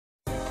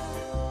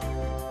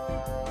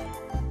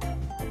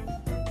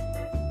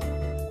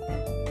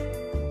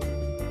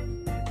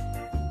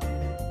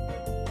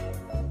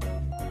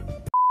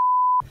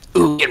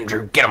Ooh, get him,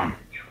 Drew. Get him.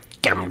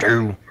 Get him,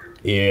 Drew.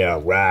 Yeah,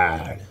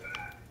 right.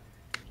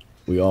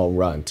 We all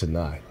riding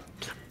tonight.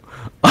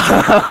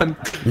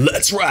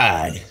 Let's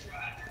ride.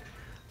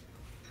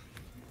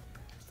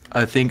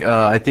 I think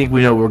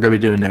we know what we're gonna be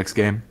doing next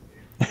game.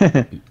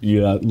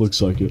 Yeah, it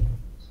looks like it.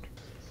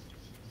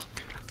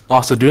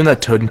 Also, doing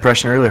that Toad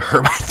impression earlier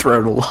hurt my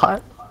throat a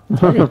lot.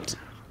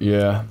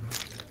 Yeah.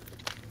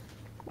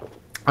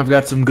 I've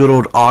got some good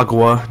old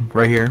agua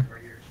right here.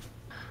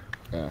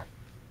 Yeah.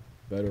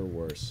 Better or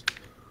worse?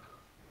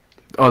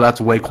 Oh,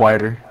 that's way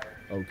quieter.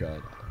 Oh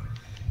god.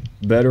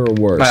 Better or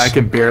worse? I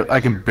can bear.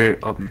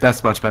 Oh,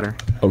 that's much better.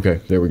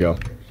 Okay, there we go.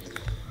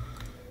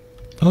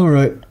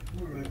 Alright.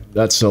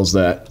 That sells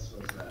that.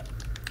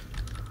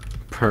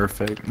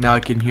 Perfect. Now I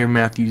can hear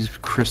Matthew's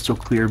crystal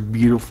clear,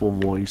 beautiful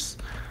voice.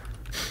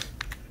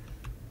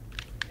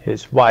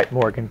 His white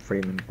Morgan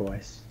Freeman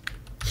voice.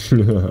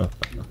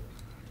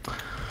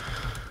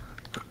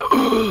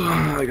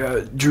 I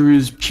got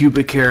Drew's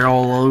pubic hair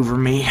all over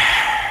me.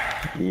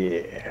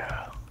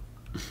 Yeah.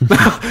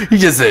 He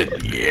just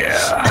said,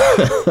 yeah.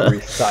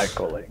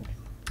 Recycling.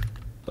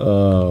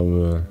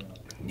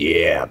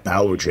 Yeah,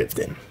 power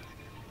drifting.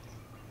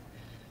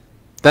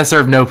 That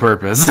served no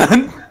purpose.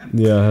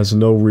 Yeah, it has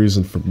no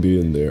reason for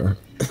being there.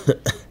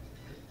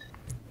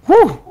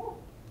 Woo!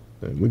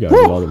 Man, we got a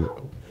lot of...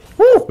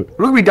 Woo!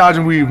 Look at me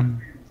dodging weave.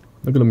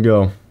 Look at him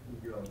go.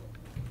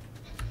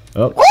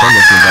 Oh,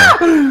 someone's been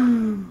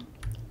down.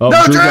 Oh,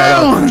 No, Drew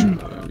got Drew!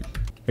 out.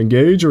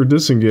 Engage or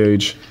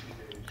disengage?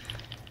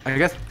 I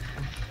guess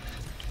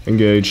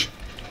Engage.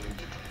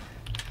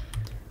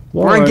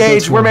 Well, we're alright, engaged.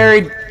 that's We're fine.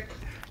 married.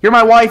 You're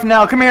my wife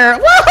now. Come here.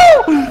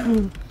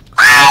 Woohoo!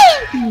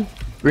 Ah!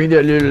 Bring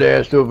that little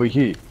ass over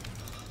here.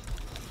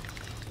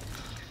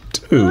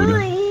 Dude.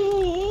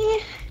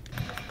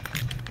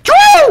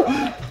 Drew!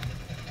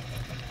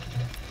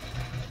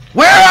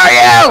 Where are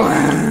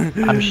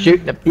you? I'm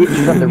shooting a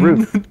bitch from the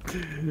roof.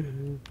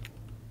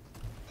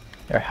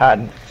 They're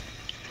hiding.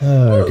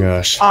 Oh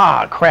gosh.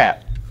 Ah,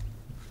 crap.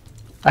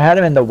 I had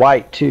him in the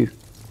white too.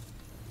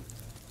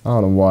 I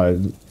don't know why.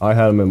 I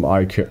had him in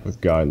my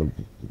guy in the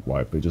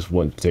white, but he just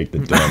wouldn't take the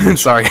damage.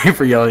 Sorry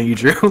for yelling at you,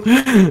 Drew.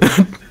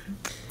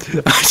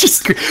 I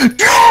just Drew,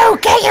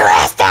 get your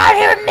ass down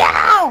here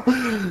now!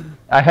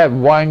 I had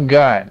one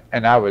gun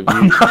and I was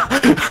using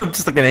it. I'm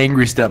just like an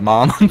angry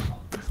stepmom.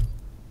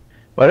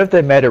 What if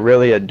they made a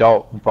really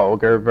adult,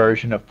 vulgar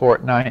version of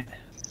Fortnite?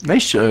 They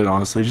should,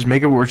 honestly. Just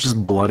make it where it's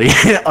just bloody.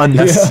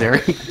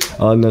 Unnecessary.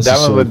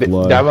 Unnecessary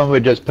blood. That one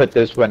would just put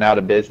this one out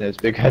of business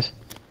because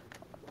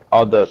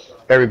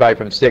everybody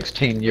from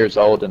 16 years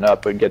old and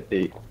up would get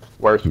the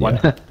worst one.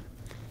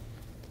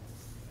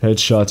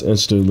 Headshots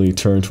instantly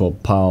turn to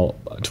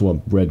a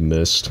red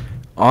mist.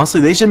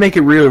 Honestly, they should make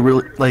it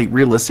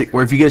realistic,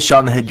 where if you get shot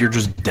in the head, you're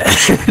just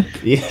dead.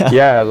 Yeah.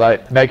 Yeah,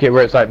 like make it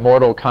where it's like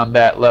Mortal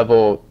Kombat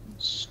level,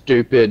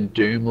 stupid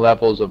Doom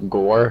levels of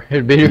gore.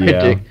 It'd be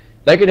ridiculous.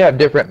 They could have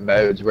different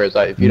modes where it's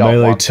like if you don't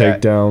Melee want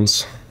that,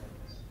 takedowns.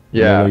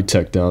 yeah, Melee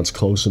takedowns,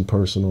 close and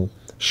personal.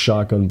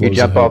 Shotgun blows you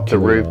jump the head off the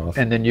killer roof off.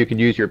 and then you can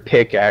use your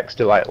pickaxe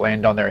to like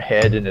land on their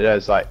head and it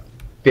does like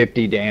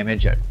 50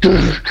 damage. And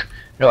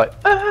you're like,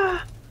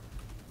 ah.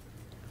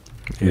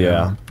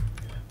 Yeah.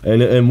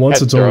 And once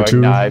At it's over throwing too.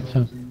 knives.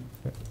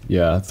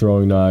 Yeah,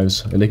 throwing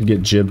knives, and they can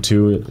get jibbed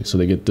too, so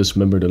they get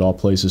dismembered at all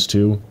places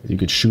too. You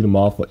could shoot them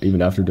off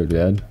even after they're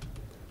dead.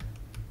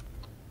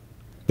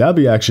 That'd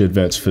be actually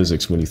advanced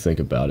physics when you think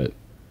about it.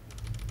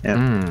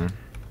 Yeah.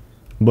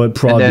 But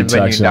prod And then when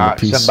you detection on knock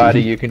the PC.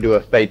 somebody, you can do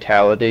a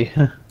fatality.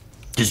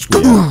 Just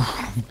Yeah.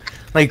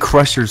 like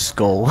crush your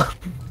skull.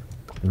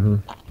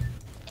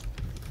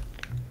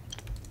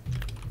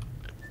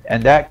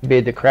 And that could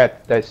be the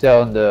crap they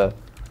sell in the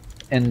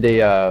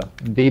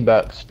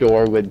V-Bucks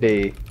store would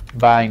be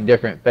buying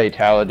different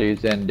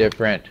fatalities and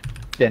different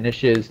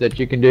finishes that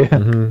you can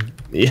do.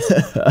 Yeah.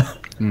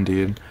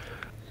 Indeed.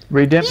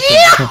 Redemption.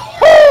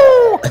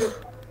 Yahoo!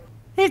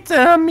 It's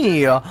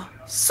me,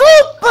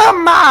 Super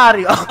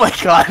Mario. Oh my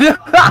god.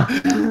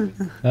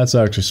 That's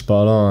actually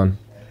spot on.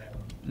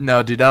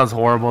 No, dude, that was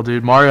horrible,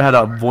 dude. Mario had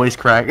a voice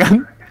crack. I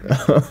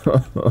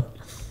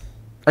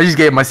just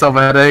gave myself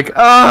a headache.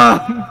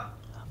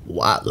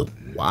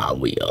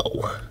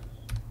 Wario.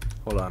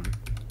 Hold on.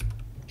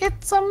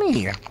 It's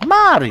me,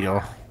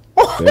 Mario.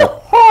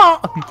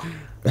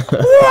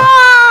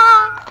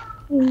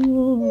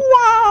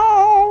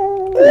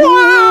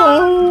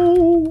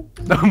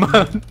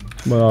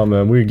 Oh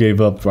man, we gave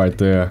up right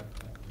there.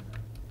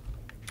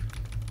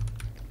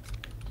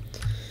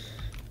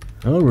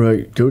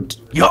 Alright, go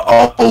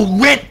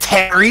Rent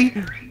Terry.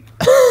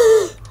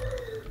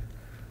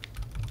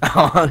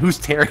 Who's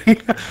Terry?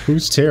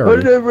 Who's Put Terry?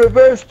 it in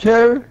reverse,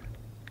 Terry.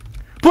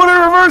 Put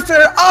a reverse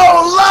there.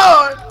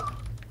 Oh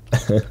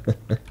Lord.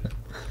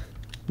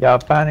 Y'all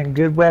finding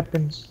good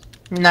weapons?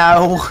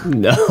 No.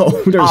 No,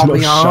 there's I'll no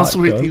be honest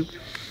shotgun. with you.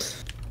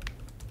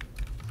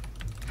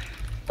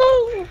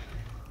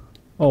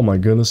 Oh my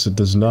goodness, it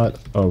does not.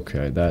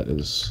 Okay, that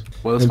is.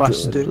 What does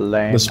Flash do?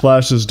 Lame. The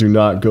splashes do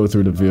not go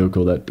through the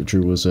vehicle that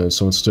Drew was in,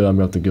 so instead I'm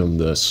going to have to give him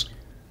this.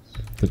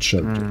 The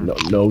chug.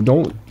 No,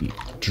 don't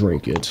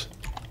drink it.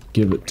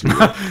 Give it to me.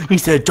 He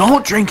said,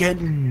 "Don't drink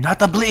it, not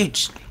the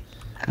bleach."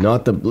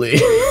 Not the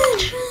bleach.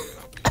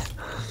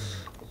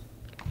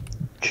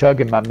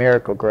 Chugging my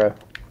Miracle Grow.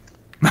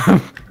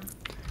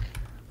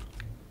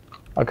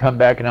 I'll come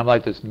back and I'm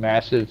like this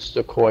massive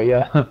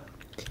sequoia.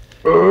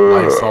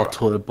 Lysol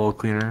toilet bowl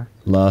cleaner.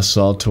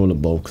 Lysol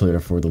toilet bowl cleaner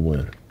for the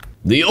win.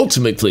 The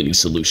ultimate cleaning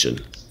solution.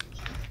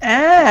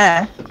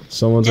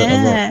 Someone's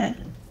at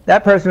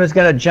That person was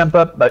gonna jump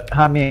up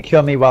behind me and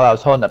kill me while I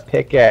was holding a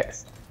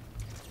pickaxe.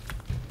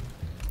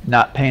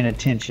 Not paying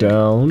attention.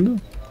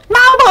 down.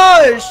 No,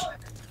 boys!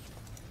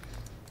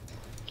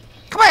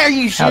 Come here,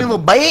 you silly little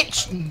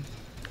bitch!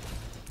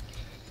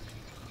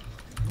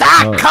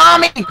 Die,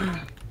 commie!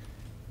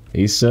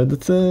 He said the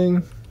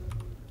thing.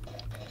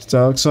 It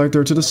looks like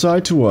they're to the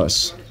side to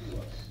us.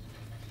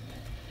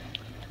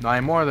 Not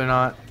anymore, they're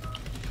not.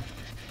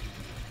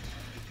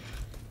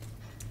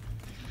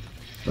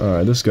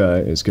 Alright, this guy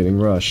is getting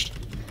rushed.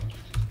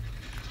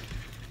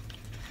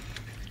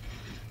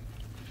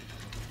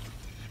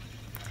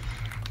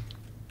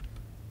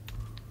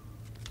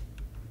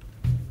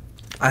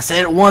 I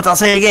said it once, I'll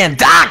say it again.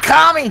 Die,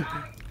 commie!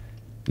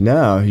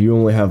 Now you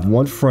only have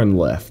one friend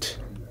left.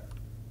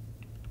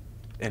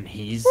 And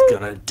he's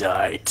gonna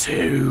die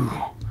too.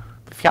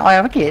 If y'all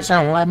ever get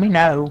something, let me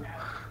know.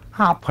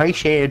 I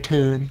appreciate it,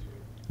 ton.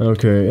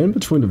 Okay, in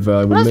between the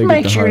valley, we Let's make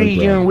make it sure to these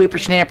high young ground.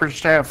 whippersnappers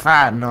start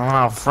fighting on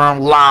our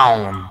front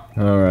lawn.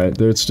 Alright,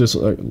 it's just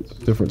like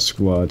different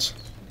squads.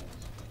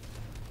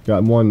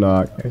 Got one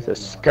knock. There's a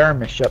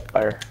skirmish up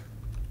there.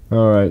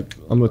 Alright,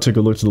 I'm gonna take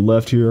a look to the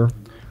left here.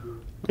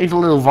 These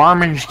little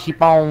varmints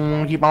keep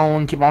on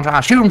trying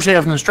to shoot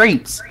themselves in the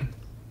streets.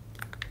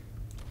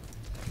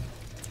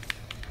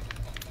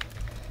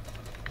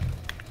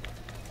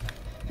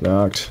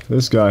 Knocked.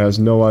 This guy has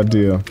no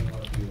idea.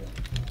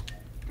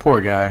 Poor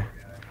guy.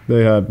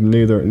 They have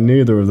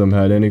neither of them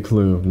had any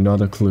clue.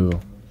 Not a clue.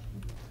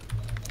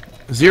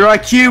 Zero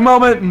IQ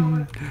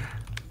moment.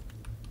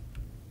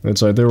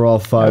 It's like they were all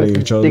fighting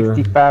each other.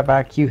 65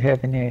 IQ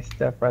heaven ass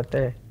stuff right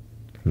there.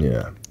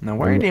 Yeah. Now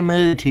where did them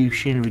other two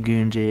son of a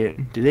guns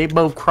at? Did they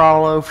both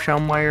crawl off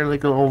somewhere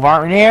like a little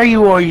varmint? There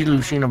you are, you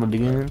little son of a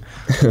gun.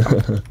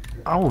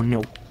 Oh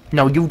no.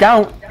 No, you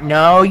don't.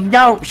 No, you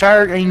don't,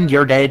 sir. And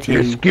you're dead too.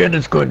 Your skin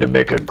is going to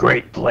make a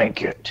great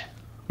blanket.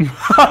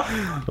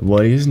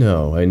 What do you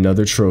know?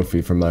 Another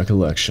trophy for my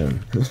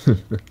collection.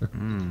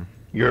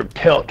 Your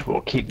pelt will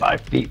keep my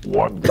feet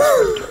warm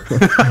this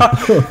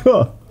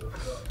winter.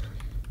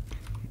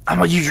 I'm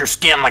gonna use your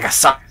skin like a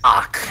sock.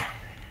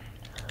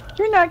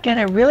 You're not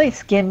gonna really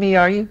skin me,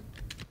 are you?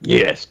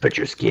 Yes, put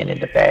your skin in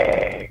the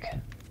bag.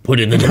 Put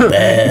it in the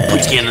bag.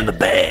 Put skin in the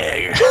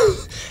bag.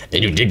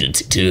 And your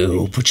dignity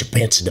too. Put your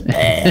pants in the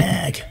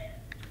bag.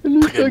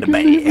 Put it in the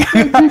bag.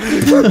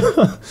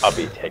 I'll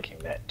be taking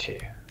that too.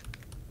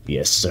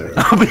 Yes, sir.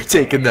 I'll be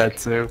taking that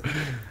too.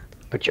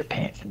 Put your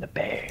pants in the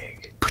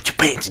bag. Put your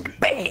pants in the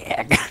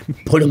bag.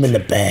 Put them in the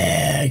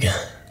bag.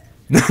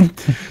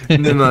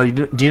 And then,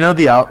 do you know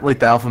the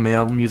the alpha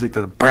male music?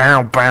 The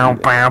bow bow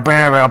bow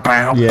bow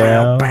bow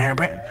Yeah. bow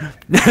bow.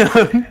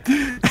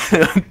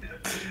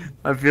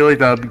 I feel like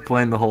that would be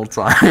playing the whole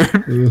time.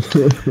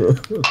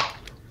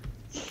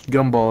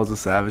 Gumball is a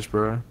savage,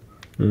 bro.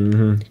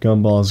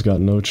 Gumball's got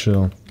no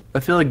chill. I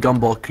feel like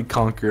Gumball could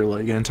conquer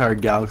like an entire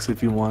galaxy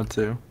if he wanted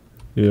to.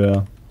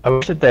 Yeah. I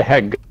wish that they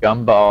had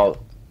gumball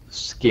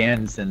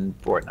skins in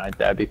Fortnite.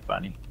 That'd be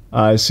funny.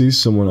 I see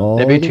someone all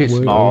They'd be the too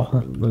way small.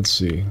 over. Let's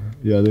see.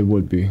 Yeah, they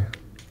would be.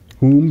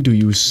 Whom do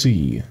you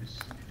see?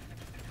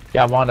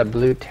 Y'all want a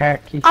blue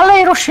tacky? A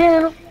little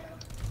shit.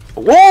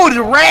 Whoa,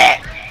 the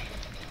rat!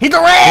 He's a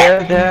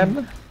rat! Hear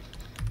them?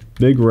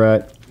 Big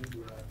rat.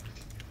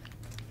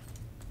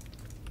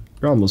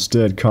 You're almost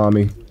dead,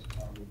 commie.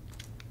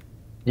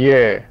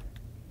 Yeah.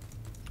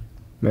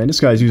 Man, this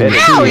guy's using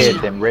Better the red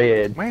than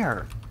red.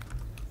 Where?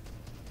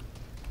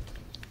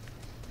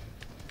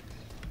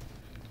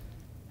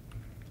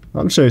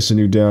 I'm chasing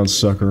you down,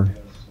 sucker.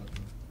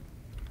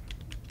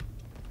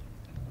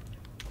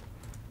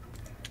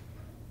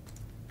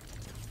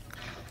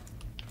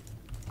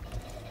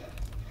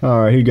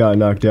 Alright, he got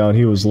knocked down.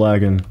 He was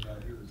lagging.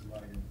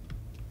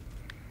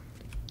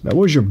 Now,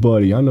 where's your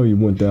buddy? I know you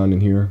went down in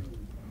here.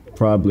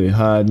 Probably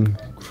hiding,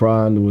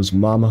 crying to his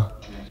mama.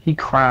 He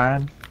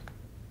crying.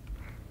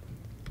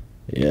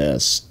 Yeah,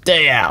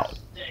 stay out.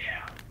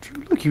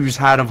 Look, you just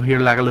hide over here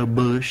like a little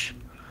bush.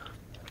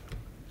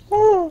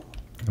 Well,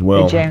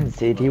 Hey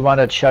Jamesy, do you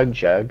want a chug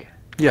jug?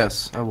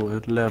 Yes, I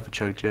would love a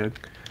chug jug.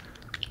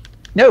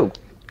 No.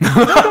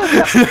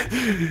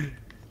 It's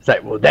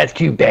like, well, that's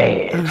too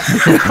bad.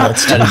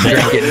 that's too Drink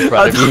bad. it in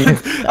front of you.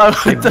 I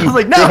was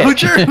like, no,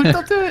 Drew,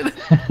 don't do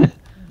it.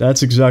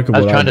 That's exactly I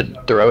was what trying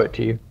to throw it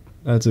to you.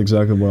 That's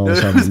exactly what I was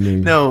having to do.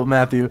 No,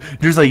 Matthew.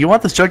 Drew's like, you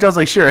want this chug jug? I was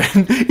like, sure.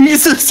 And he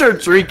just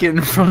starts drinking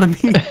in front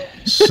of me.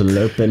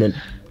 Slurping it.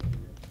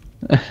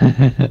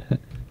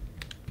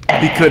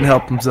 He couldn't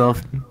help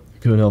himself.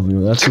 Couldn't help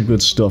me. That's some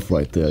good stuff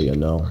right there, you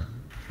know.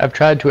 I've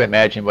tried to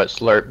imagine what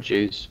slurp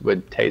juice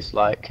would taste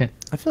like.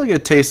 I feel like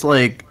it tastes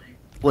like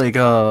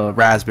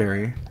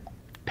raspberry.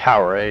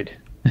 Powerade.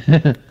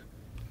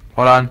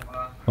 Hold on.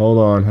 Hold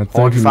on. I think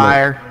Hold you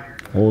fire.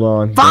 might- Hold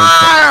on.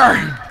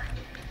 Fire!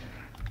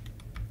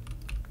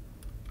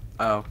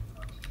 Oh.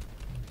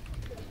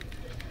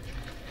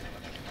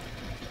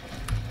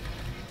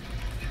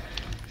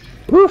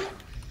 Woof.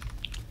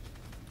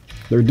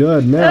 They're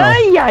dead now.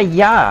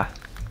 Yeah.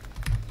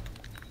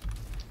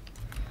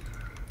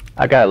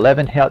 I got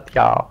 11 health,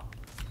 y'all.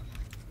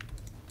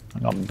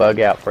 I'm gonna bug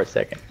out for a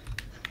second.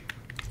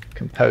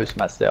 Compose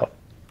myself.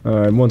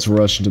 Alright, one's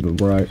rushing to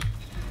the right.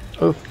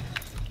 Oof.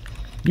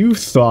 You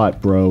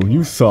thought, bro.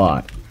 You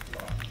thought.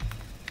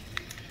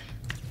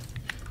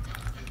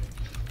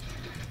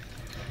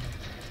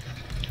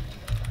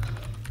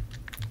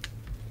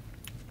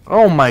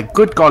 Oh my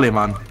good golly,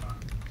 man.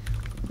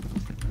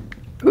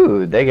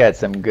 Ooh, they got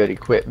some good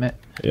equipment,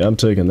 Yeah, I'm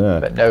taking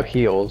that. but no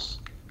heals.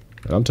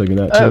 I'm taking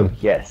that Oh, too.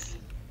 yes.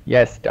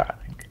 Yes, darling.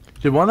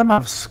 Did one of them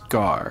have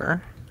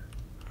Scar?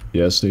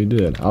 Yes, they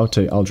did. I'll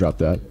drop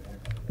that.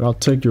 And I'll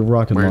take your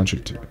rocket Where? launcher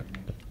too.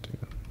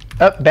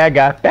 Oh, bad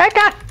guy. Bad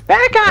guy.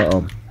 Bad guy.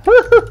 Uh-oh.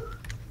 Woo-hoo.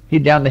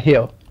 He's down the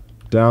hill.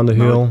 Down the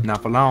hill.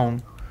 Not for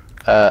long.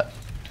 Oh,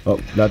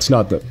 that's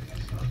not the...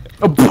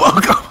 Oh,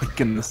 oh my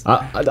goodness.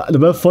 the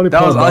best funny That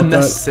part was about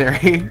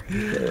unnecessary.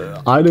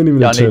 that, I didn't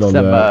even Y'all intend need on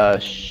some,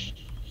 that.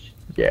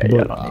 yeah, y'all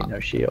But, don't need no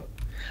shield.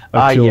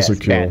 A kill's yes, a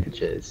kill.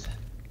 bandages.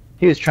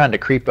 He was trying to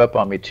creep up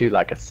on me too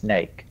like a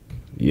snake.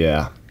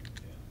 Yeah.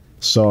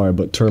 Sorry,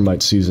 but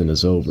termite season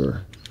is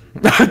over.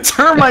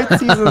 Termite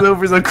season's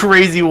over is a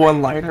crazy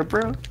one-liner,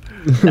 bro.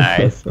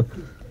 Nice.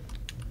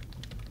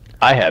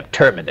 I have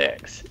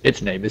Terminex.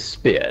 Its name is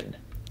Spin.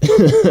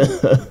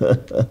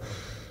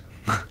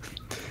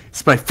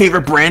 It's my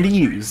favorite brand to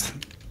use.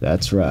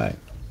 That's right.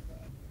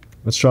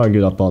 Let's try and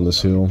get up on this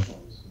hill.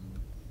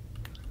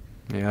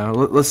 Yeah,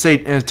 let's stay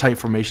in a tight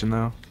formation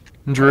though.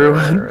 Drew.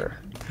 What are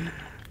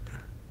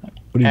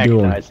you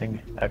doing? Agonizing.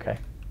 Okay.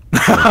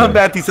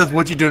 Matthew says,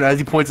 "What you doing?" as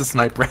he points a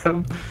sniper at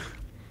him.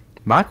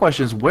 My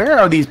question is, where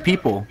are these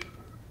people?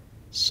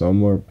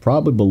 Somewhere,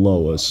 probably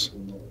below us.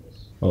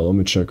 Oh, let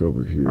me check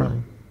over here.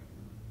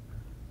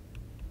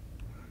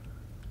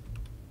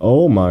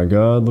 Oh my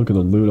god, look at the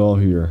loot all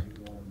here.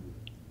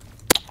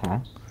 Huh?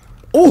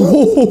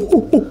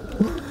 Oh!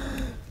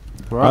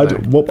 Where are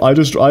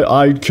they?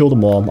 I killed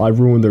them all. I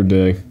ruined their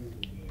day.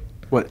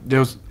 What? There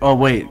was. Oh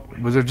wait,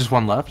 was there just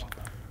one left?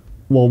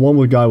 Well,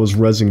 one guy was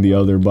rezzing the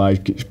other, but I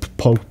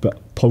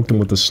poked him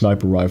with the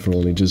sniper rifle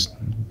and he just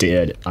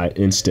dead.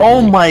 Instantly.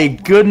 Oh my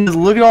goodness!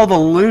 Look at all the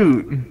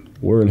loot.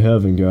 We're in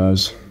heaven,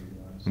 guys.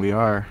 We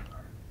are.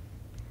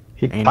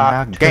 He Ain't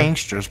popped. a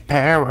gangster's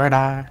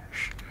paradise.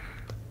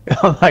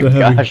 Oh my The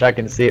heavy- gosh, I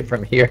can see it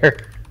from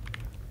here.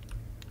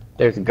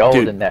 There's gold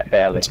Dude, in that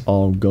valley. It's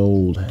all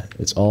gold.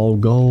 It's all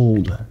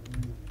gold.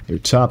 You're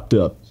topped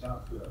up.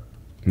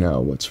 Now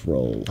let's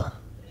roll.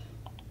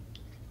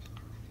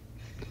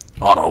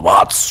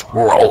 Autobots,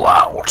 roll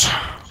out.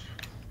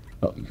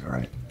 Oh, you're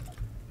right.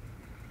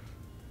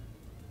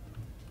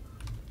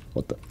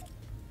 What the?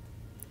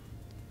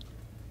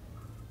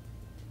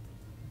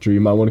 Drew,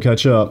 you might want to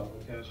catch up.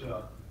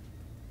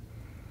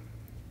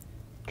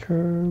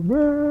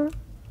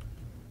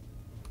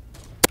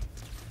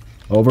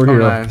 Over Oh, here.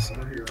 nice.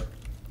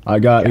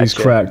 He's Gotcha.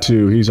 cracked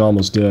too. He's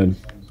almost dead.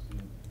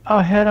 Oh,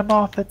 hit him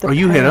off at the Oh,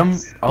 you hit him?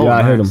 pass. Oh, Yeah,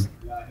 I hit nice. him.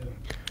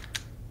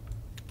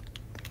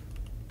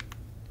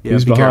 Yeah,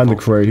 He's be behind the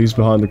careful. crate. He's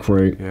behind the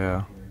crate.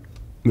 Yeah.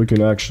 We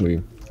can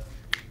actually...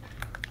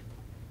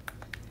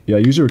 Yeah,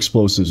 use your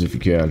explosives if you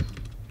can.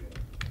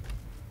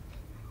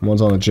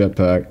 One's on a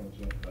jetpack.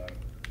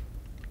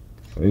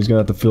 He's gonna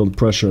have to feel the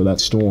pressure of that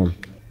storm.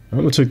 I'm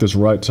gonna take this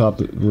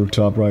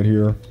rooftop right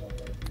here.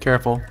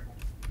 Careful.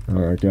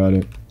 Alright, got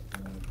it.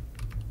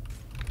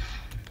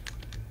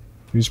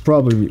 He's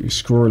probably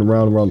screwing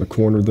around the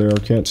corner there.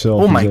 Can't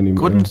tell Oh if my he's any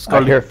goodness.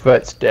 I hear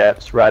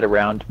footsteps right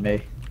around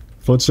me.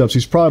 footsteps.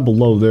 He's probably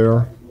below there.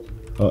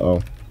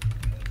 Uh-oh.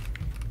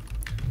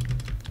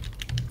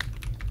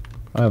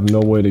 I have no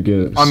way to get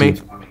it. On me.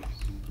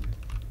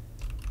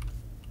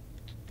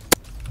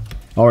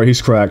 Alright,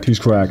 he's cracked. He's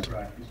cracked.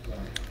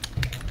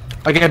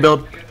 I can't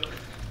build.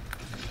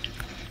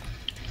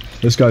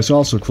 This guy's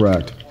also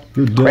cracked.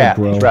 You're dead, Crap,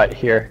 bro. he's right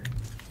here.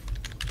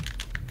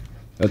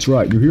 That's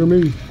right. You hear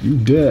me? You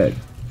dead.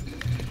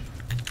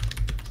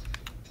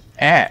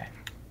 Ah.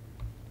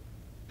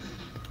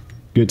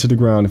 Get to the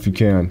ground if you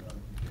can.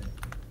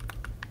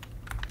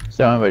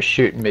 Someone was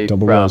shooting me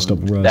Double from res,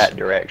 double res. that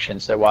direction,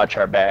 so watch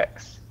our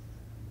backs.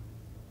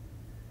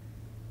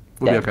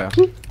 We'll be Damn.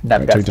 okay. And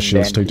I've Alright, got take the some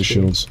shields. Take the bandages.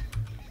 shields.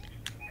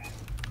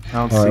 I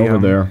don't Alright, see over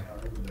him. there.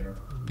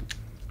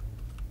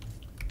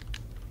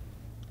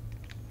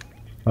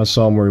 I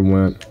saw him where he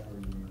went.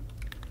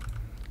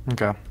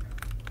 Okay.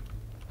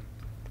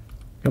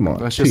 Come on.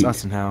 That's just Pete.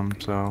 us and him,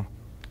 so.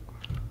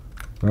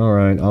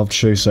 Alright, I'll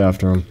chase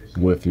after him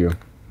with you.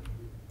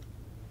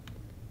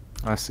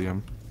 I see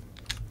him.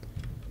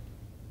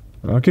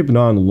 I'll keep an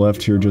eye on the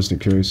left here just in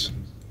case.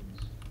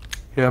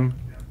 Him.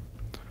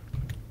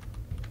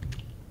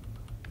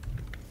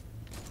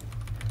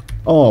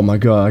 Oh my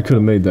god, I could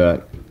have made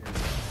that.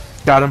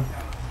 Got him.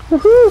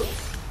 Woohoo!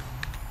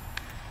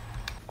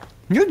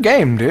 Good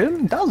game,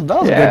 dude. That was a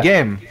good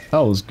game. That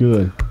was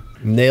good.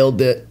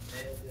 Nailed it.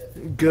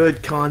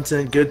 Good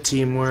content, good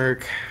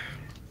teamwork.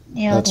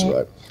 That's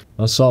right.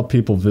 I saw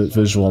people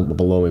visual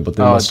below me, but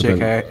they must have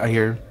been... I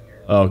hear.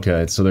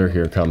 Okay, so they're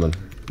here coming.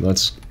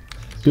 That's...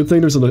 Good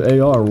thing there's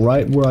an AR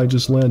right where I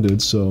just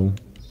landed, so...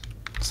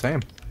 Same.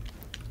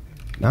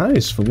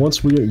 Nice. For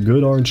once we get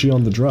good RNG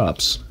on the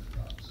drops.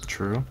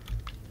 True.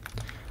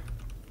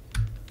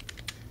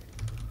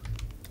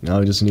 Now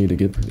I just need to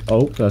get...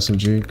 Oh,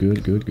 SMG.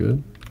 Good, good,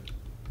 good.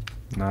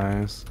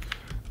 Nice.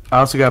 I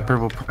also got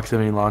purple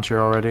proximity launcher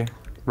already.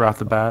 Right off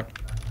the bat.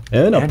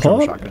 And a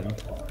pump?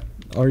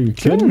 Are you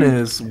kidding?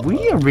 Goodness,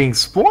 we are being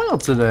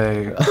spoiled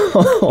today.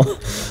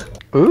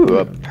 Ooh,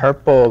 a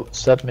purple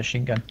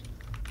submachine gun.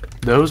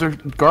 Those are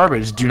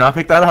garbage. Do not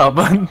pick that up.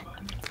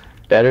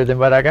 Better than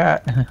what I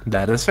got.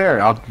 That is fair.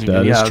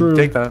 That is true. I'll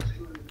take that.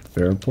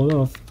 Fair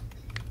enough.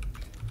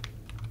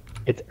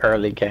 It's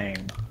early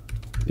game.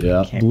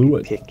 Yeah, Can't blue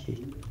be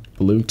picky.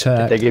 Blue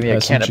tack. If they give me a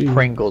SMG. can of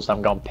Pringles,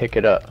 I'm gonna pick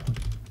it up.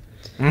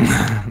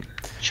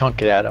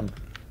 Chunk it at them.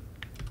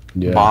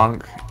 Yeah.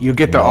 Bonk. You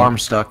get their arm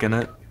stuck in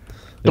it.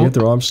 They get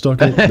their arm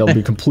stuck in it, they'll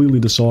be completely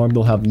disarmed,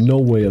 they'll have no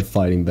way of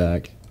fighting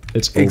back.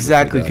 It's over.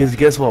 Exactly, because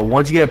guess what?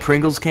 Once you get a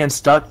Pringles can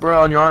stuck,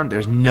 bro, on your arm,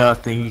 there's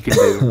nothing you can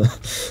do.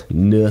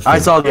 Nothing. I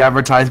saw the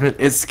advertisement.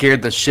 It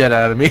scared the shit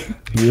out of me.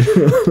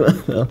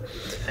 Yeah.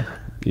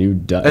 You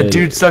died. That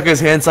dude stuck his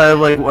hand inside of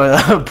like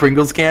a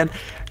Pringles can.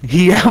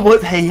 He had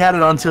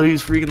it on until he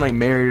was freaking like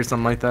married or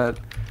something like that.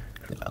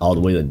 All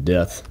the way to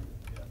death.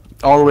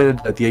 All the way to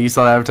death. Yeah, you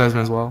saw the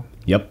advertisement as well?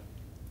 Yep.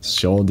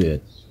 Sure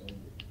did.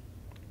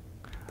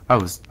 I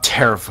was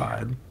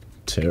terrified.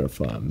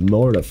 Terrified.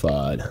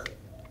 Mortified.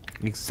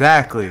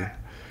 Exactly.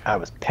 I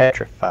was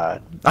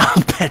petrified. I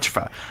was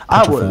petrified.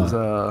 I was,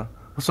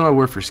 what's another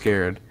word for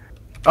scared?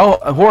 Oh,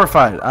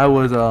 horrified. I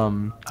was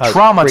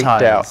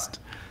traumatized.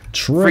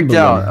 Freaked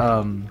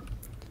out.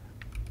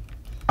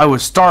 I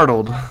was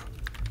startled.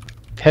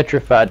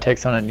 Petrified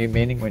takes on a new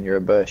meaning when you're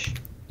a bush.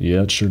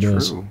 Yeah, it sure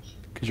does. True.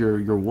 Because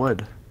you're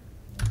wood.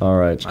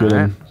 Alright, get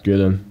in. Get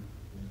in.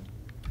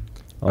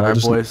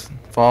 Alright, boys.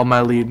 Follow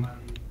my lead.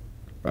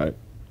 Right.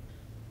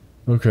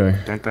 Okay.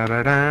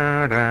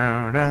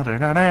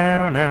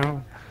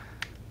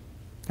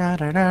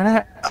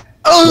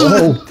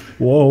 Whoa!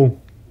 Whoa!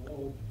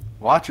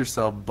 Watch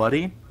yourself,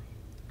 buddy.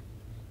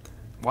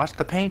 Watch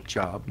the paint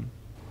job.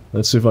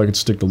 Let's see if I can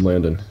stick the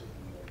landing.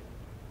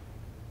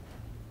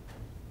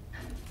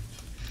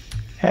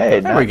 Hey,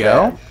 there we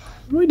go.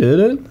 We did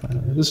it.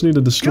 I just need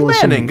to destroy Good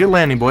landing. Good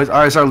landing, boys.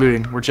 Alright, start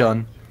looting. We're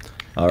chilling.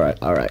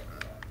 Alright, alright.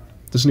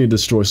 Just need to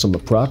destroy some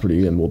of the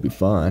property and we'll be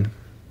fine.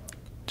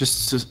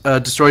 Just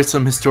destroy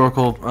some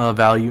historical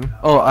value.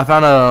 Oh, I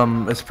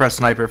found a suppressed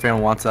sniper if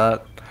anyone wants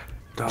that.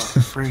 The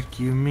freak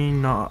you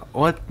mean not?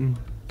 What?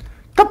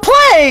 The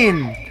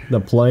plane! The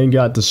plane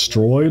got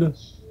destroyed?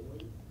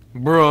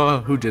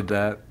 Bruh, who did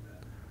that?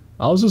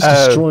 I was just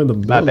destroying the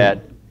building. My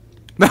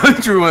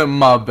bad. Drew went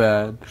my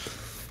bad.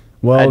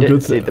 Well, I didn't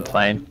good see the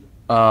plane.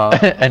 Uh,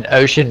 An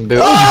ocean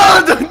boom.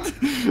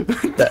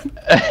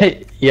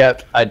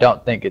 Yep, I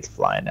don't think it's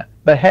flying now.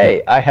 But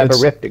hey, I have a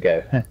rift to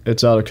go.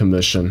 It's out of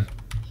commission.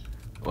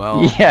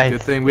 well, Yeah,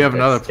 good thing we have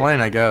another plane,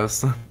 I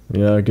guess.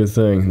 Yeah, good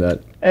thing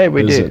that Hey,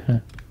 we do.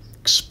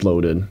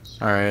 exploded.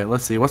 Alright,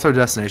 let's see. What's our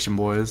destination,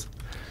 boys?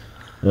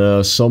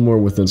 Somewhere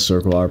within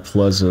circle, our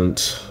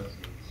pleasant.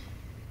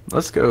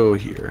 Let's go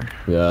here.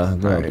 Yeah, that'll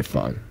be Alright.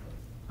 fine.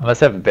 I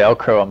must have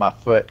Velcro on my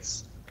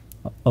foot.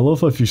 I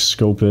love how if you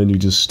scope in, you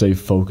just stay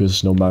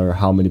focused no matter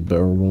how many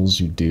barrel rolls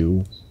you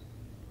do.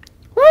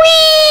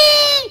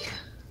 Whee!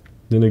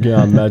 Then again,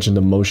 I imagine the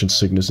motion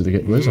sickness of the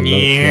game. Where's another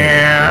plane?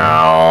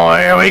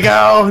 Yeah, here we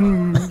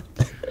go.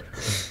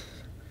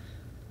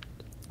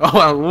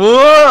 Oh,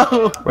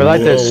 whoa! We're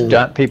like those Whoa.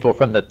 stunt people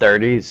from the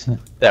 30s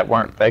that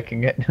weren't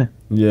faking it.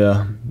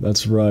 Yeah,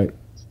 that's right.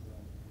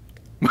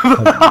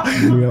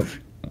 Yep.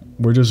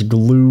 We're just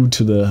glued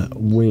to the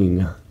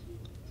wing.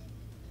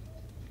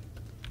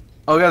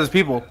 Oh, God, there's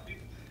people.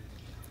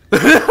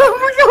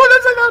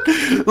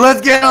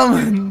 Let's get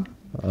them.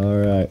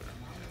 Alright.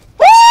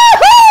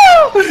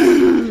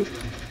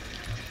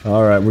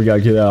 Alright, we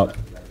gotta get out.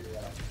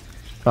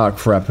 Ah,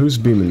 crap. Who's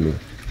beaming me?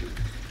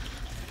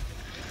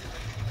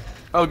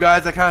 Oh,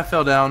 guys, I kind of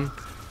fell down.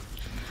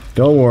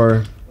 Don't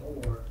worry.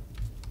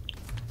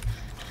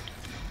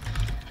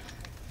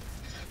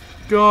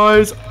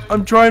 Guys,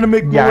 I'm trying to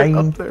make my way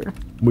up there.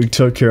 We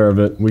took care of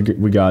it. We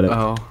got it.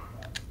 Oh.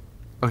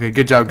 Okay,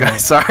 good job,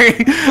 guys. Sorry.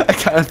 I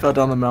kind of fell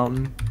down the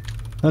mountain.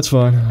 That's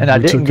fine. And I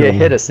We didn't took get care of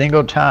hit it. a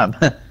single time.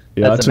 Yeah,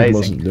 That's I took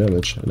most amazing. of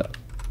the damage.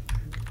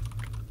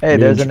 Hey,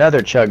 there's Huge.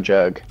 another chug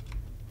jug.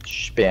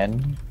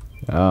 Spin.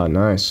 Ah,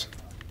 nice.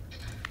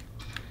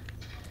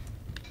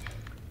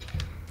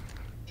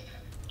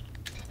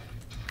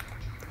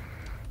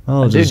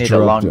 I'll I do just need a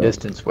drop long down.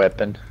 distance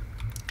weapon.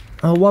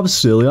 Oh, I'm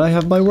silly. I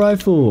have my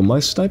rifle, my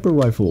sniper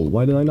rifle.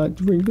 Why did I not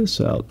bring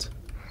this out?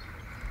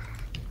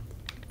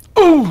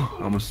 Oh,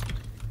 almost.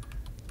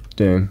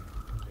 Dang.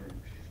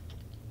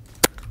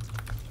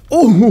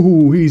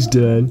 Oh, he's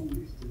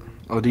dead.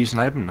 Oh, do you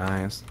snipe him?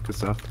 Nice. Good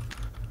stuff.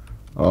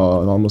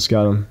 Oh, it almost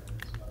got him.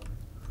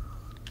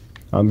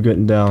 I'm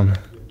getting down.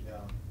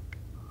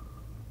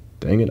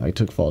 Dang it, I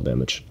took fall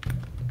damage.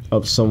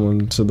 Up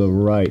someone to the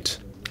right.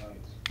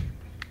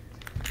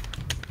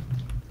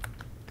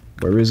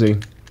 Where is he?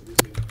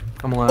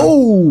 I'm alive.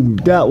 Oh,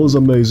 that was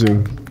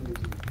amazing.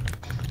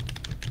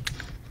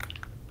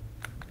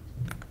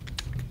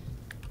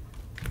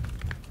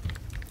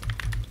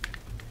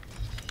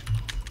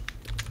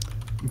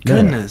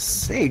 Goodness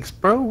sakes,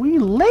 bro. We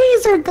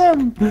lasered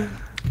them.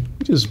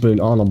 I've just been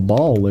on a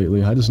ball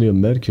lately. I just need a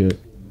med kit.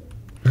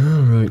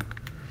 Alright.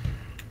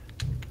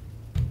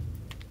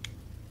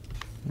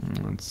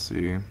 Let's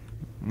see.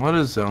 What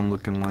is zone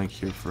looking like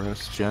here for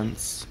us,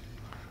 gents?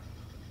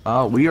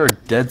 Oh, we are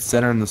dead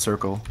center in the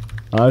circle.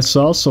 I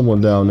saw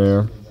someone down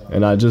there,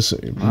 and I just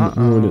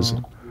ruined his.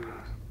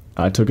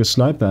 I took a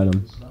snipe at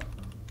him.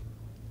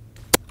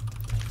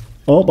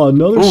 Oh,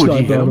 another Ooh,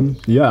 snipe at him.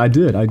 Yeah, I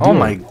did. I did. Oh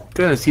my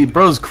goodness, he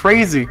bro's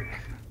crazy.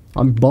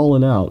 I'm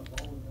balling out.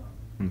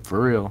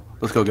 For real.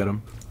 Let's go get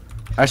him.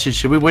 Actually,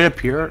 should we wait up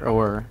here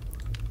or?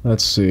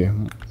 Let's see.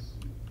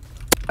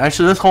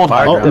 Actually, let's hold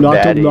high Oh, ground.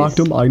 knocked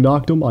him. I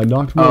knocked him.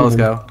 Oh, let's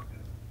go.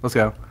 Let's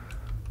go.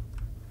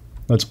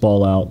 Let's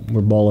ball out.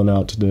 We're balling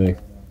out today.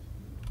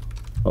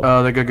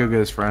 Oh, they're gonna go get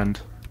his friend.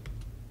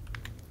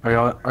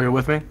 Are you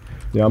with me?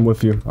 Yeah, I'm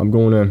with you. I'm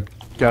going in.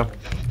 Go.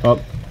 Up.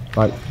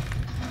 Right.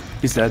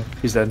 He's dead.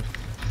 He's dead.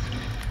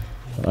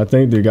 I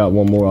think they got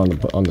one more on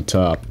the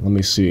top. Let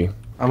me see.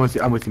 I'm with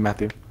you,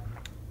 Matthew.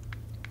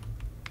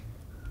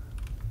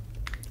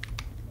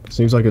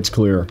 Seems like it's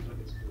clear.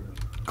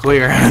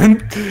 Clear.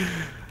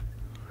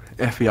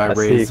 FBI I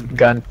raids. see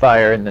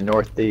gunfire in the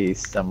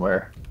northeast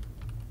somewhere.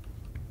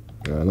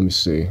 Let me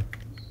see.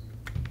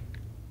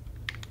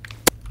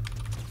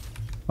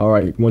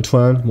 Alright,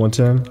 110,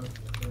 110.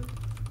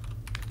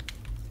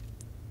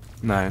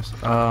 Nice.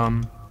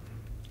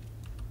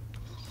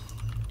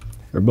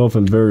 They're both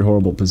in very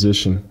horrible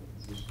position.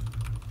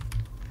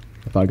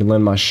 If I could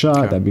land my shot,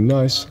 Okay. that'd be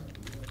nice.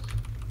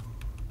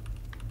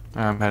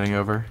 I'm heading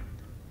over.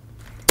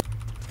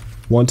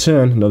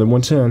 110, another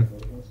 110.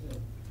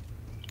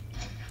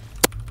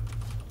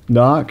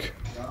 Knock.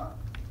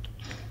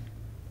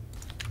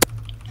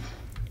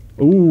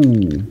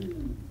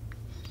 Ooh.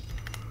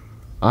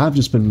 I've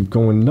just been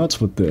going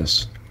nuts with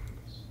this.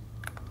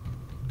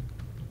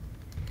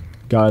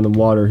 Guy in the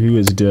water, he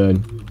is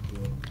dead.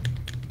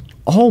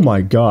 Oh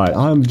my god,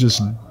 I'm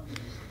just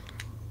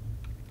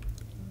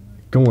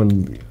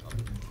going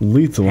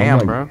lethal.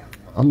 Bro.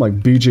 I'm like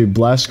BJ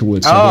Blazkowicz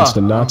against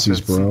the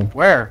Nazis, bro.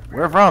 Where?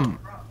 Where from?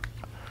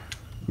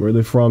 Where are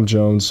they from,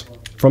 Jones?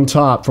 From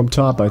top,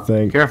 I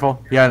think.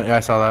 Careful. Yeah, I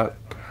saw that.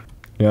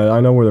 Yeah, I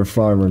know where they're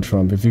firing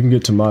from. If you can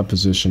get to my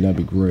position, that'd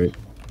be great.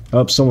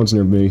 Oh, someone's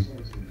near me.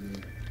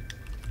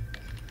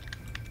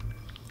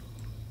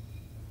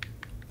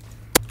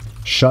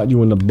 Shot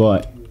you in the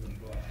butt.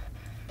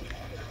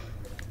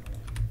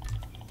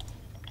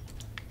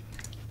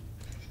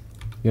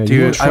 Yeah,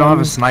 Dude, I don't have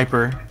a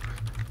sniper.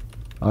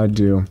 I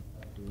do.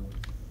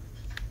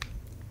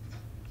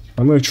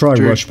 I'm gonna try and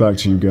rush back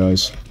to you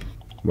guys.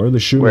 Where are they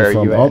shooting Where are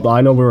from? you Oh, at? I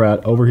know where we're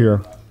at. Over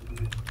here.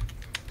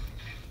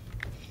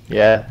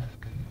 Yeah.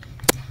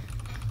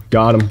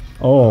 Got him.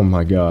 Oh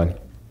my god.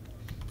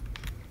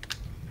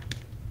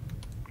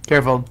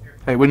 Careful.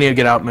 Hey, we need to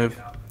get out. Move.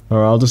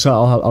 Alright,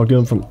 I'll get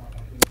him from.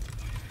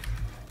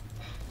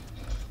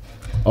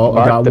 Oh, I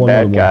Mark got the one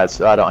bad other guy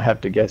so I don't have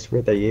to guess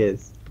where they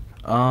is.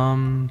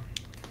 Are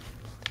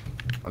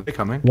they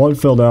coming? One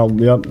fell down.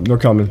 Yep, they're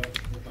coming.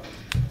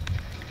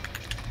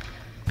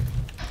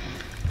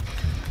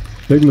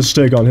 Big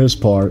mistake on his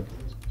part.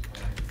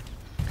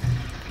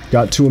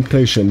 Got too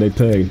impatient. They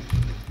paid.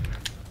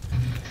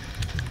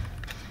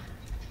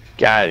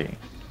 Got him.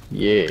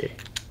 Yeah.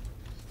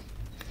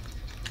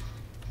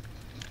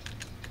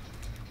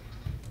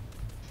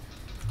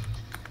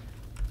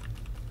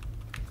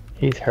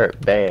 He's hurt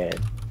bad.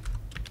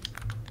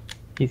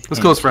 Let's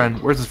go, his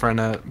friend. Where's his friend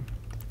at?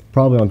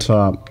 Probably on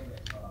top.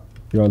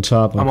 You're on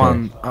top. Okay.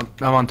 I'm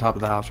on top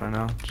of the house right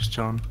now, just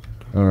chilling.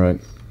 All right.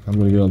 I'm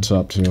gonna get on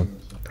top too.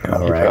 He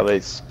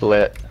probably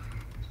split.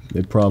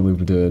 They probably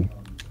did.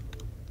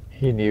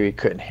 He knew he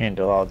couldn't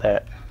handle all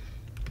that.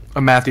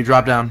 Oh, Matthew,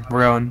 drop down.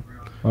 We're going.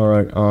 All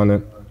right, on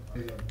it.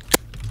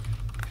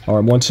 All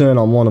right, 110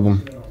 on one of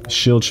them.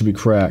 Shield should be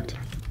cracked.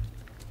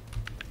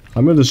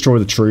 I'm gonna destroy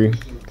the tree.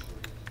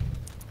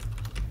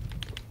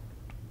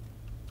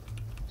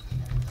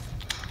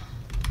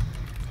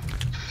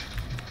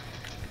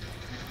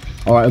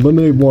 All right,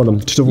 eliminate one of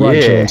them. To the right,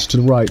 Yeah. Chance. To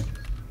the right.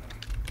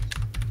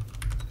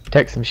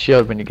 Take some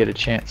shield when you get a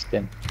chance,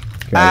 then.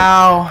 Okay.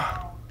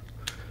 Ow.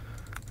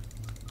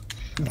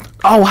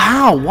 Oh,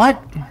 how? What?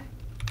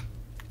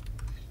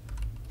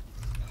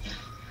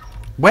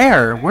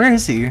 Where? Where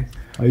is he?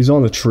 He's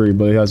on the tree,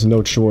 but he has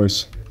no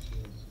choice.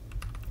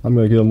 I'm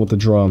gonna get him with the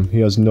drum. He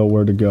has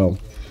nowhere to go.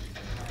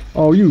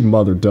 Oh, you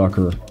mother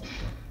ducker.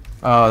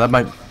 Oh, that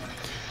might...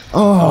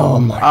 Oh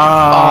my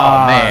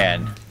god. Oh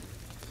man.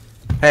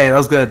 Hey, that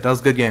was good. That was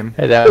a good game.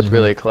 Hey, that was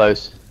really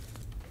close.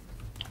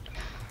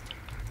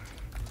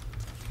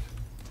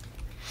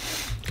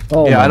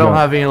 Oh Yeah, my I don't God.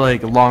 have any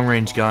like long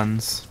range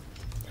guns.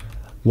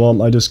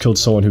 Well, I just killed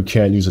someone who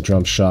can't use a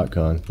drum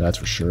shotgun. That's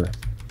for sure.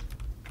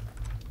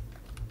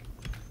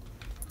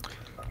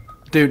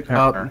 Dude,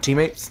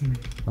 teammates.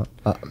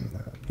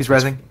 He's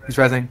rezzing. He's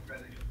rezzing.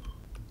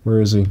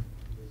 Where is he?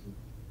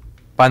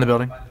 Behind the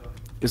building.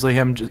 Is like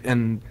him just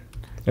in.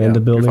 In Yeah, the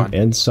you're building? fine.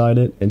 Inside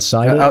it?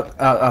 Inside it?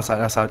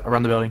 Outside,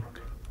 around the building.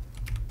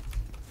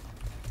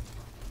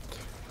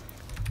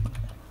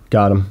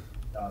 Got him.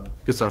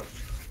 Good stuff.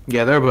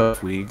 Yeah, they're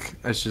both weak.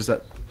 It's just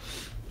that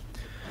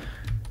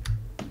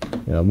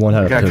Yeah, one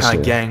had a got pistol. kind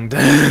of ganged.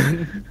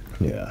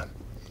 Yeah.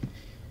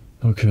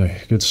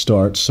 Okay, good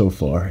start so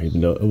far.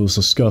 Even though it was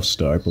a scuff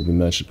start, but we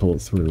managed to pull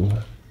it through.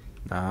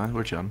 Nah,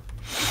 we're chilling.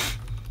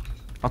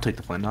 I'll take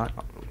the flame knot.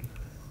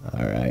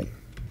 Alright.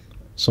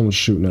 Someone's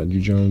shooting at you,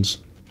 Jones.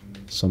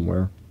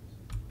 Somewhere.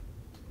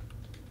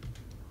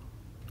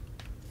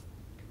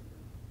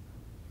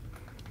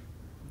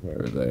 Where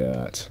are they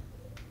at?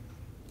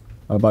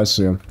 Oh, I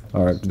see him.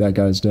 Alright, that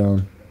guy's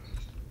down.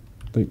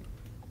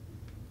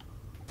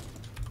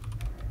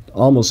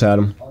 Almost had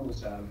him.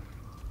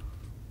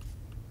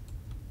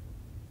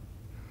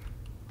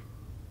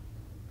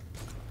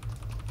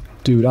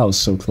 Dude, I was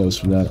so close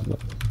for that.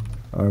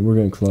 Alright, we're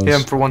getting close. Hit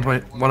him for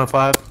 120,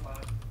 105.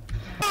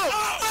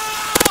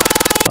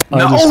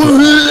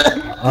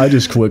 I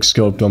just quick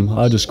scoped him.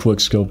 I just quick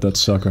scoped that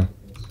sucker.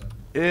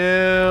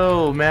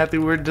 Ew,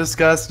 Matthew, we're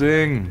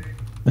disgusting.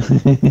 We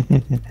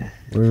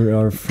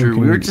are freaking... Drew,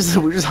 we're just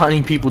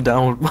hunting people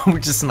down. We're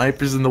just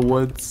snipers in the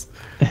woods.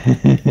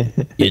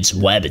 It's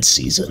wabbit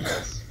season.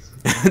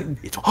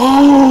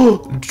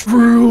 Oh,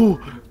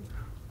 Drew.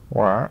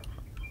 What?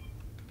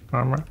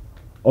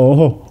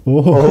 Oh.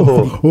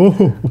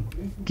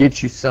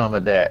 Get you some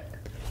of that.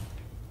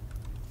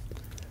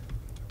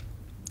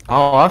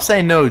 Oh, I'm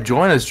saying no.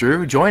 Join us,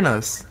 Drew. Join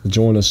us.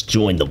 Join us.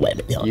 Join the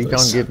wabbit hunters. You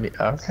gonna give me?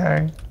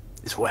 Okay.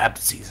 It's wabbit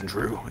season,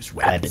 Drew. It's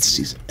wabbit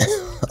season.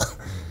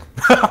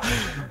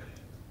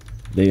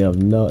 They have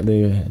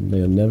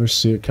never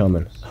see it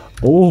coming.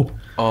 Oh.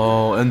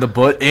 Oh, and the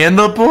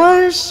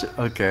bush.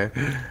 Okay.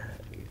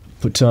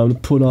 Time to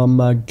put on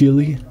my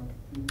ghillie.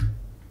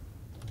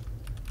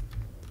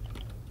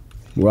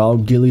 We're all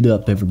ghillied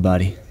up,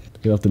 everybody.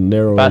 Get off the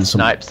narrow If I end.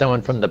 snipe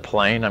someone from the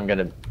plane, I'm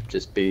gonna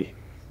just be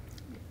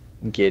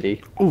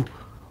giddy. Ooh,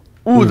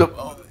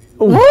 Ooh.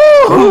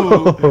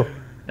 Woo!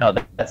 No,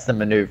 that's the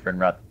maneuvering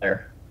right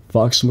there.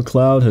 Fox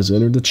McCloud has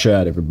entered the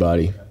chat,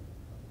 everybody.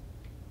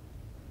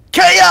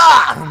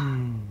 Chaos!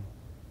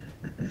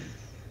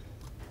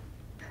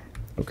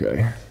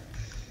 Okay.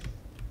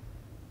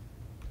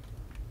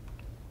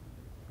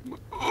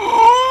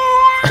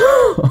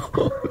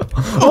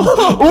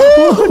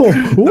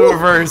 The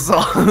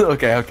reversal.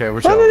 Okay,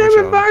 we're chilling. We're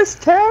chilling. reverse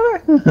terror?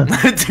 Dude,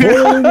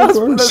 I was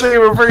gonna say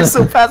reverse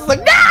so fast. Like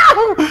no!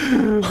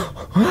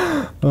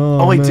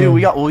 Oh wait, man. dude,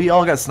 we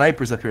all got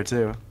snipers up here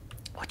too.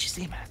 What'd you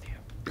see, Matthew?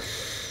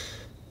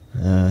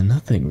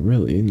 Nothing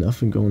really.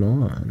 Nothing going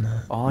on.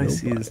 All I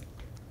see is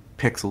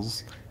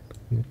pixels.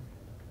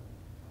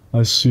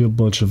 I see a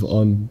bunch of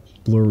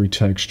unblurry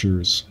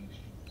textures.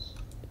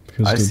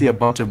 I see a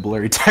bunch of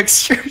blurry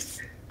textures.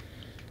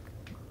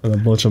 And a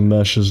bunch of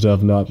meshes that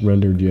have not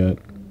rendered yet.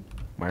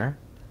 Where?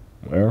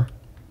 Where?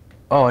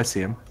 Oh, I see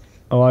him.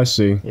 Oh, I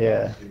see.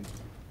 Yeah.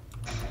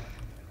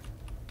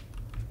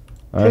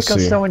 I Pick up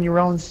see. someone your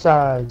own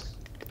size.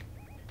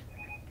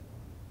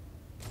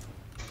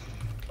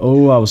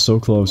 Oh, I was so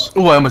close.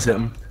 Oh, I almost hit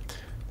him.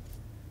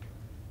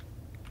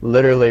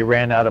 Literally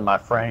ran out of my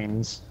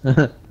frames.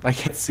 I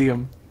can't see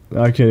him.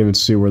 I can't even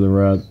see where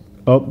they're at.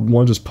 Oh,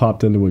 one just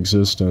popped into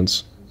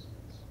existence.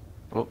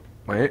 Oh,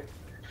 wait.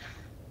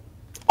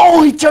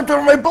 Oh, he jumped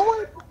over my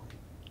bullet!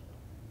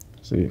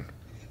 See.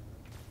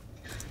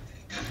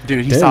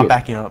 Dude, he Dang stopped it.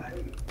 backing up.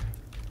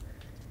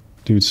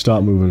 Dude,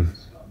 stop moving.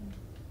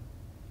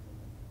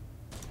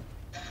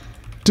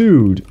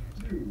 Dude.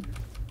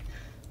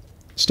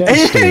 Stand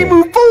Hey, still.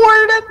 move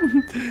forward!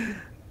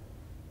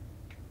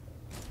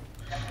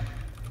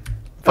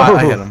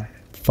 I hit him.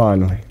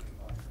 Finally.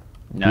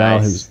 Now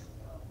Nice.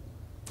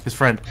 His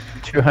friend.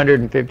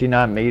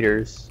 259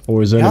 meters.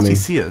 Or his How does enemy. he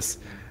see us?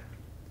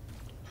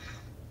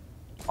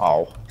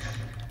 Oh.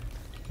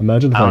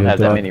 Imagine if I I don't hit have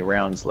that that. many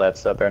rounds left,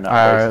 so I better not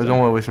Alright, waste don't them.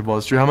 want to waste your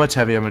bullets. Drew, how much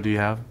heavy ammo do you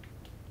have?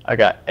 I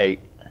got 8.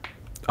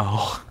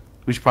 Oh,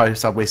 we should probably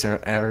stop wasting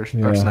our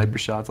Yeah. sniper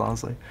shots,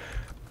 honestly.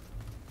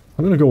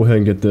 I'm gonna go ahead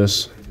and get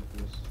this.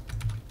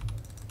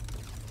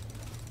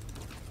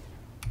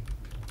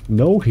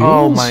 No heals?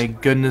 Oh my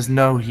goodness,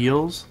 no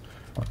heals?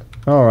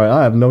 Alright,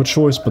 I have no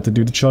choice but to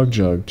do the chug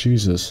jug.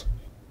 Jesus.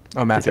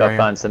 Oh, If Matthew, y'all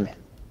find some...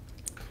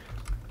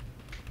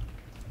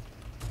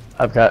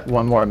 I've got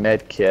one more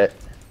med kit.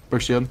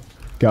 Burst shield.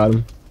 Got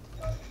him.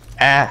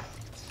 Ah!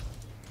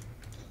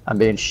 I'm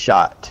being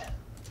shot.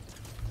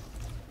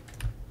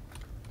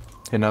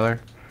 Hit another.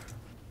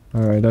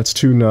 Alright, that's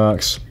 2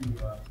 knocks.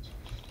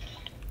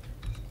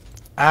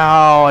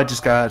 Ow, I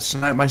just got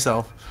sniped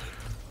myself.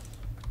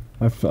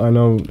 I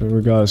know there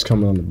are guys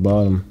coming on the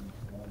bottom.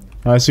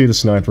 I see the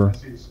sniper.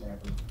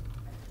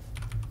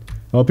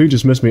 Oh, he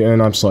just missed me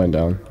and I'm sliding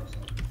down.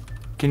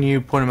 Can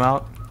you point him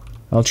out?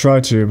 I'll try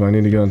to, but I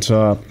need to get on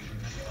top.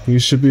 He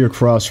should be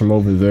across from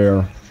over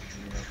there.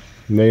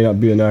 May not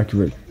be an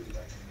accurate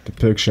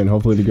depiction.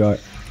 Hopefully the guy...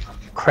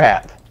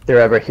 Crap.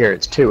 They're over here.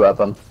 It's 2 of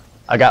them.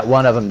 I got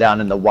one of them down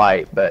in the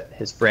white, but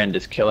his friend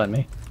is killing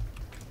me.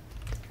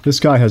 This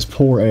guy has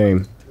poor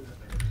aim.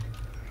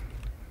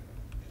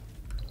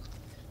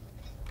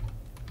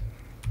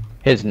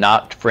 His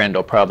knocked friend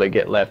will probably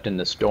get left in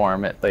the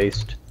storm at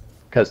least.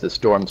 Because the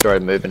storm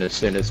started moving as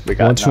soon as we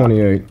got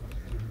 128. knocked.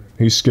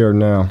 He's scared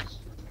now.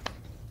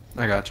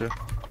 I gotcha.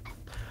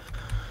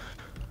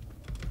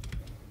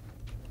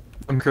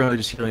 I'm currently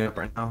just healing up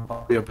right now.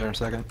 I'll be up there in a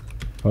second.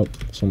 Oh,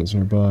 someone's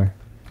nearby.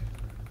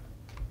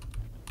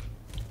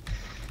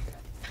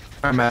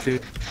 Alright, Matthew.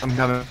 I'm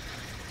coming.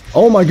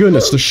 Oh my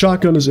goodness, the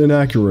shotgun is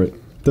inaccurate.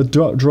 The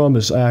drum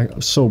is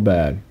so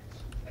bad.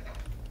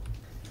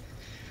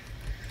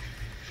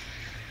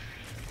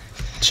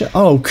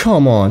 Oh,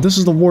 come on. This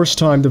is the worst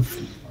time to...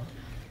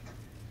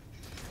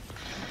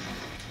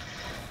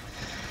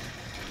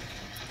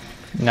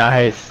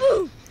 Nice.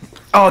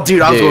 Oh,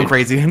 dude, I was going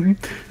crazy.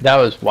 That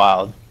was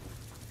wild.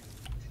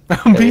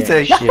 Pete's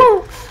saying,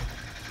 Yahoo!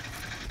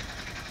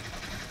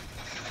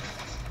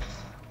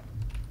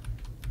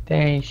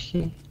 Dang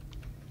shit.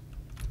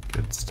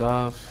 Good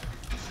stuff.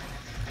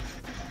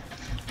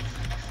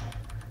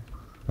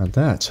 Now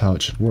that's how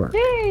it should work.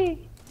 Yay!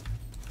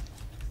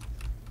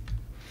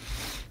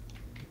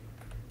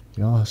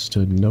 Y'all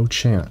stood no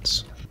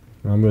chance.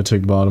 I'm gonna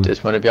take bottom.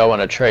 Does one of y'all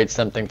want to trade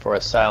something for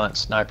a silent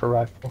sniper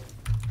rifle?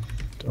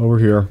 Over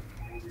here.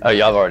 Oh,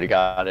 y'all have already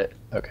got it.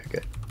 Okay,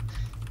 good.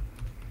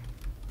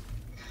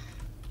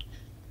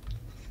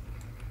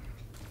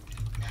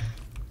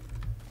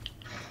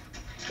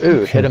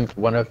 Ooh, hit him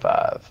for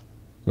 105.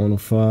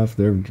 105,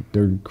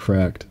 they're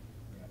cracked.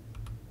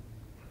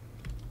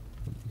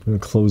 I'm gonna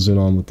close in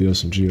on with the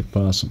SMG if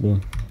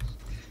possible.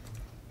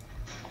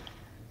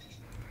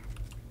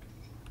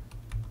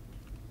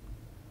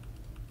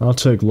 I'll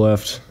take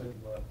left.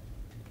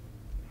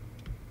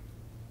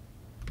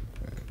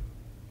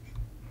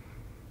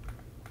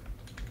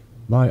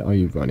 Why are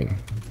you running?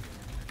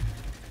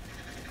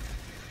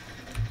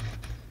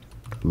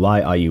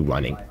 Why are you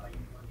running?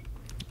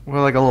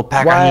 We're like a little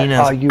pack Why of hyenas.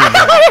 are you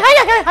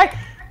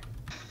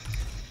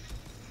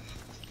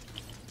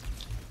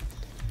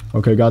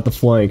Okay, got the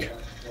flank.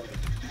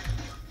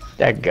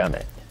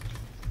 Dadgummit.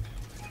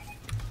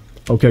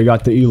 Okay,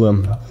 got the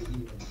elim.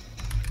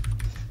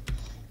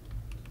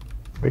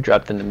 We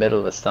dropped in the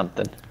middle of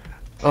something.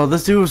 Oh,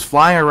 this dude was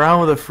flying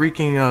around with a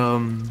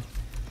freaking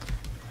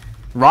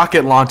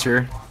rocket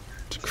launcher.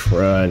 It's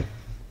crud.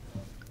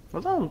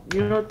 Well, that,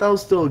 you know what? That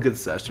was still a good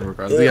session,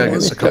 regardless. We gotta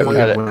get a couple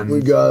got of it. wins. We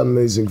got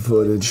amazing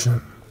footage.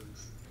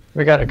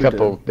 We got a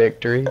couple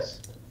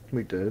victories.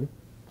 We did.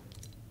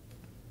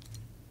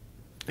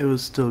 It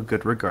was still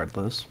good,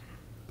 regardless.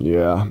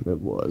 Yeah, it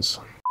was.